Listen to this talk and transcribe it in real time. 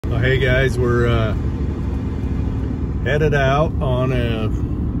Well, hey guys, we're headed out on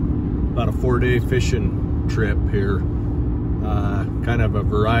about a 4-day fishing trip here. Kind of a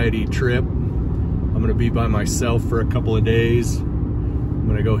variety trip. I'm gonna be by myself for a couple of days. I'm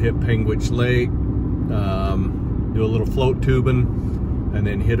gonna go hit Panquitch Lake, do a little float tubing, and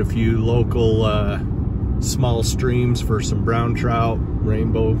then hit a few local small streams for some brown trout,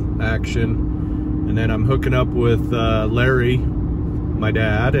 rainbow action. And then I'm hooking up with Larry, my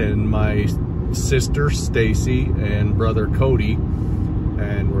dad, and my sister Stacy and brother Cody,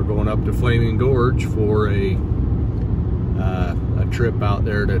 and we're going up to Flaming Gorge for a trip out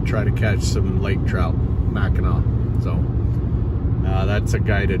there to try to catch some lake trout, Mackinac. So that's a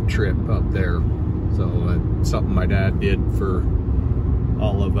guided trip up there. So something my dad did for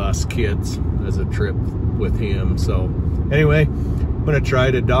all of us kids as a trip with him. So anyway, I'm gonna try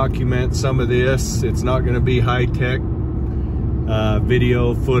to document some of this. It's not gonna be high-tech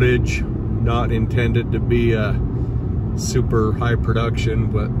video footage, not intended to be a super high production,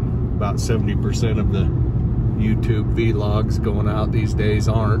 but about 70% of the YouTube vlogs going out these days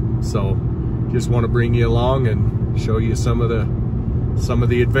aren't. So just want to bring you along and show you some of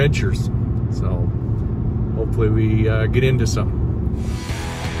the adventures. So hopefully we get into some.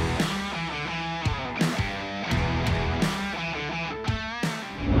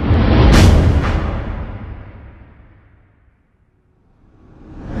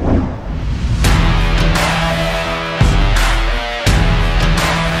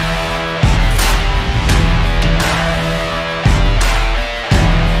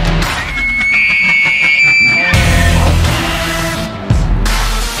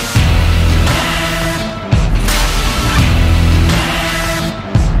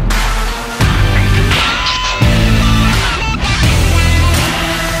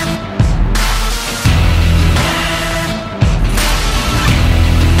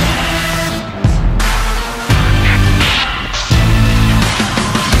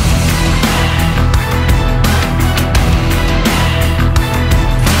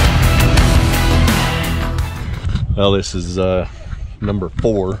 Well, this is number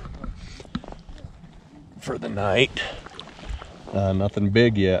 4 for the night. Nothing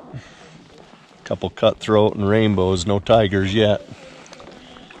big yet. Couple cutthroat and rainbows, no tigers yet.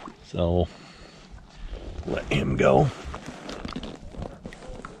 So let him go.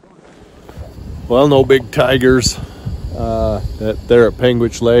 Well, no big tigers. There at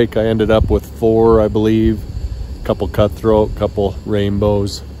Panquitch Lake, I ended up with 4, I believe. Couple cutthroat, couple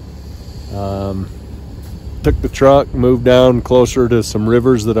rainbows. Took the truck, moved down closer to some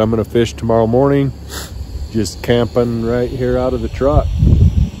rivers that I'm gonna fish tomorrow morning. Just camping right here out of the truck.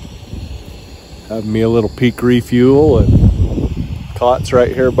 Having me a little peak refuel and cots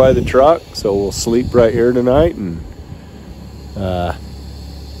right here by the truck. So we'll sleep right here tonight and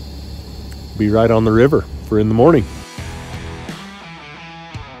be right on the river for in the morning.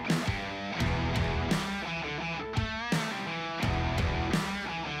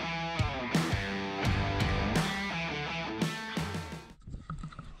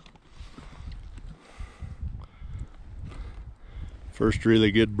 First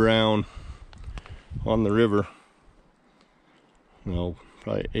really good brown on the river. Well,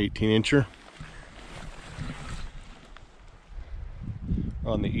 probably 18-incher.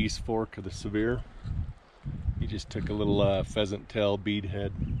 On the east fork of the Sevier. He just took a little pheasant tail bead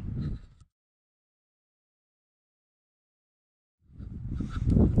head.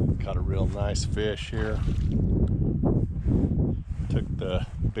 Caught a real nice fish here. Took the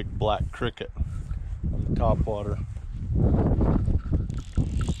big black cricket on the top water.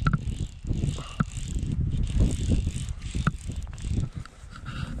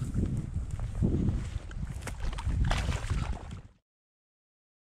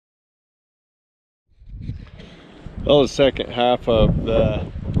 Well, the second half of the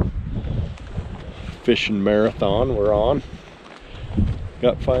fishing marathon we're on.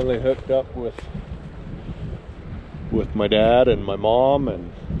 Got finally hooked up with my dad and my mom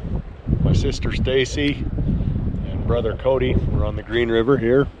and my sister Stacy and brother Cody. We're on the Green River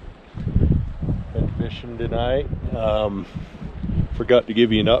here. Been fishing tonight. Forgot to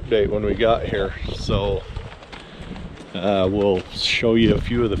give you an update when we got here, so we'll show you a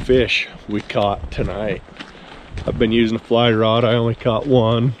few of the fish we caught tonight. I've been using a fly rod. I only caught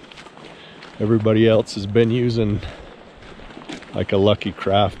 1. Everybody else has been using like a Lucky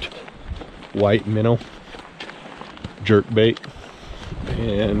Craft white minnow jerk bait,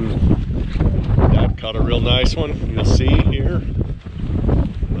 and Dad caught a real nice one. You'll see here.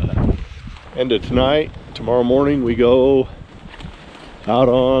 But end of tonight, tomorrow morning we go out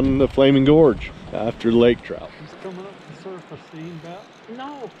on the Flaming Gorge after lake trout. He's coming up the surface. seen that?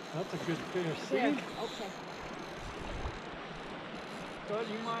 No. That's a good fish. See? Here. Okay. But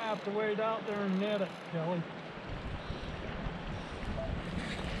you might have to wait out there and net it, Kelly.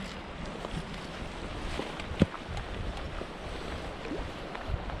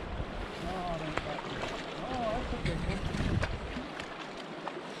 Oh, that's a good one.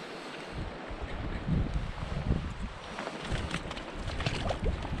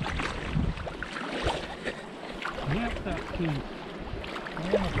 Yep, that's key. I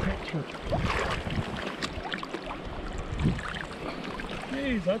want a picture.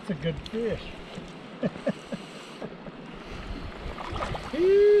 Jeez, that's a good fish.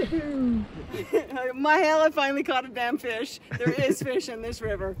 My hell, I finally caught a damn fish. There is fish in this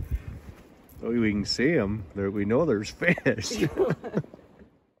river. We can see them. We know there's fish.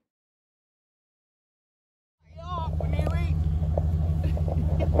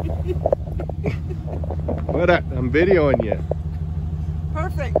 What? I'm videoing you.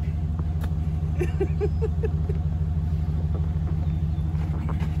 Perfect.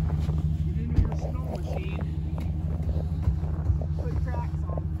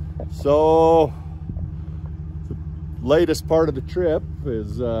 So, the latest part of the trip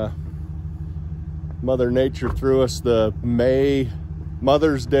is Mother Nature threw us the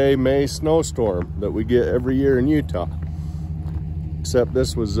Mother's Day May snowstorm that we get every year in Utah. Except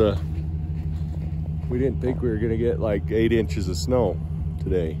this was, we didn't think we were gonna get like 8 inches of snow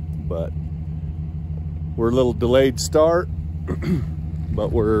today, but we're a little delayed start,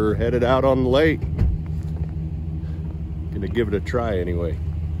 but we're headed out on the lake. Gonna give it a try anyway.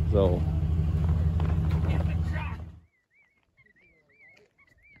 So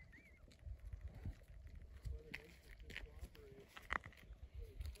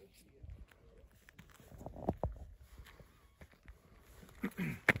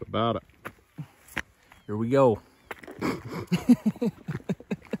about it. Here we go.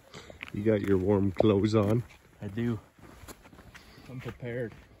 You got your warm clothes on? I do. I'm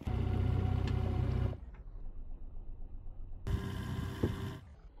prepared.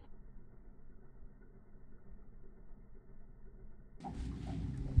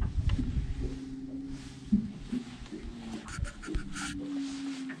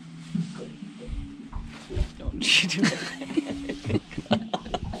 Don't you do that.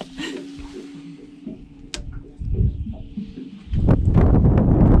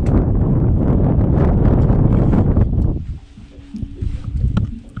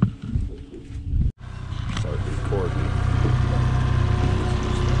 Start recording.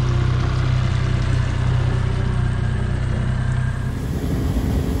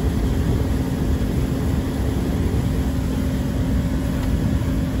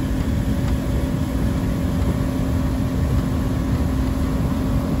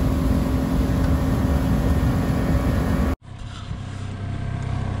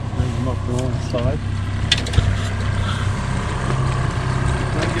 Up the wrong side.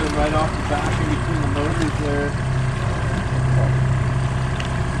 Try to get them right off the back in between the motors there.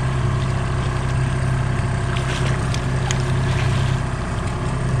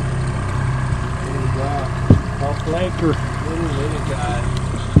 There's that. Off flanker. Little guy.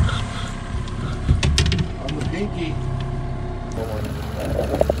 On the pinky.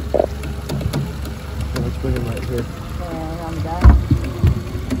 Let's bring him right here. On the back.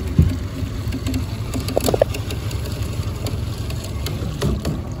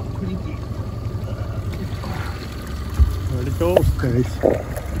 Where'd it go, guys?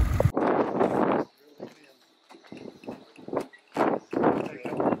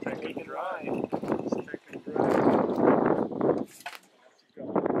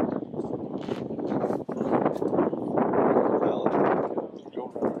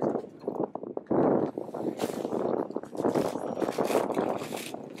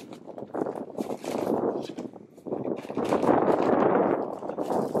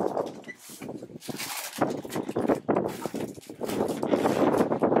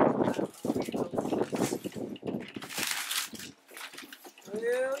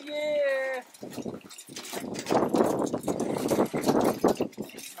 Hell yeah!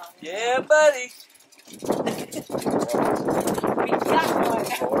 Yeah, buddy! We got one.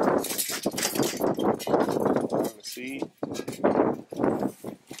 On the sea.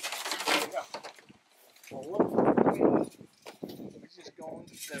 He's just going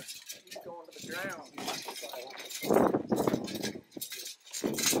to the ground.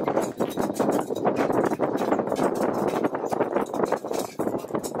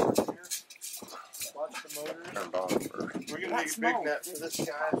 Watch the motor. Turned on first. We're gonna make a big net for this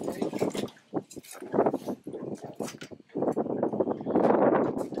guy, I think.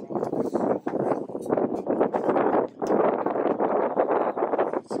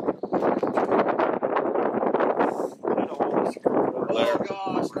 there. Oh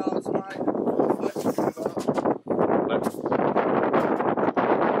gosh, no, it's mine.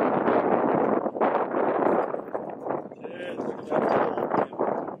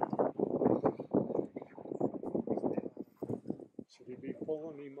 Should he be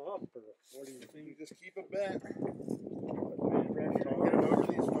pulling him up, or what do you think? You just keep it bent. Get him over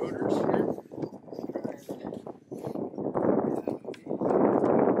these motors here.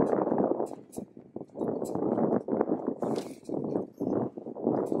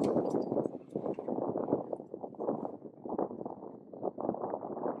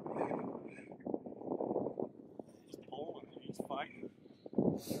 He's fighting.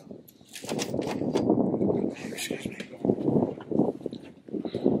 Excuse me.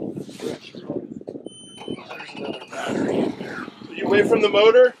 There's another battery in there. Are you away from the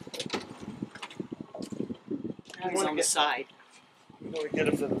motor? He's on the side. You want to get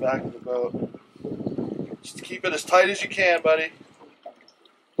him to the back of the boat. Just keep it as tight as you can, buddy.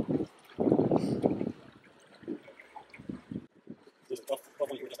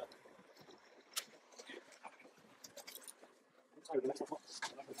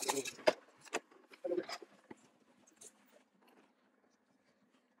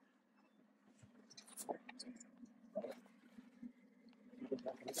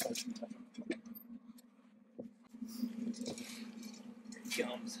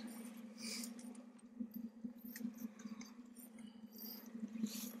 Gums.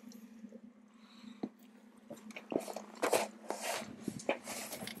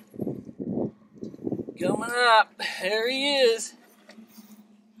 Coming up. There he is.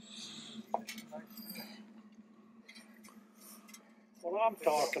 What I'm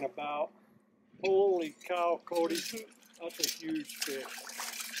talking about. Holy cow, Cody. That's a huge fish.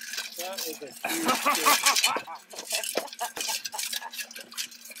 That is a huge fish.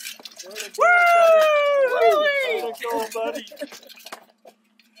 Way to go, buddy.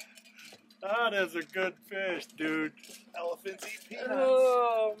 That is a good fish, dude. Elephants eat peanuts.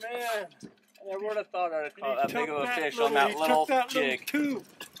 Oh, man. I never would have thought I'd have caught that big of a fish on that little jig. Tube.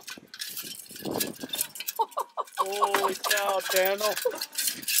 Holy cow, Daniel.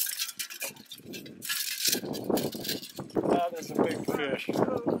 That is a big fish.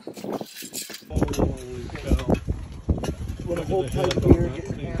 Holy cow. What a whole tight here, get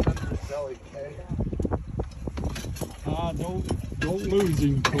your hand under the belly, okay? Ah, don't lose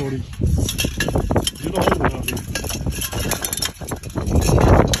him, Cody. Get a hold of him.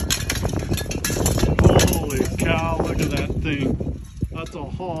 Holy cow, look at that thing. That's a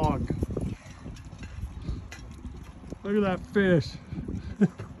hog. Look at that fish.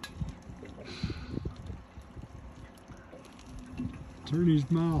 Turn his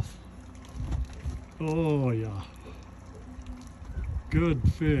mouth. Oh yeah. Good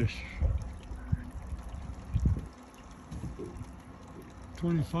fish.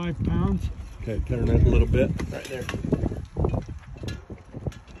 25 pounds. Okay, turn it a little bit. Right there.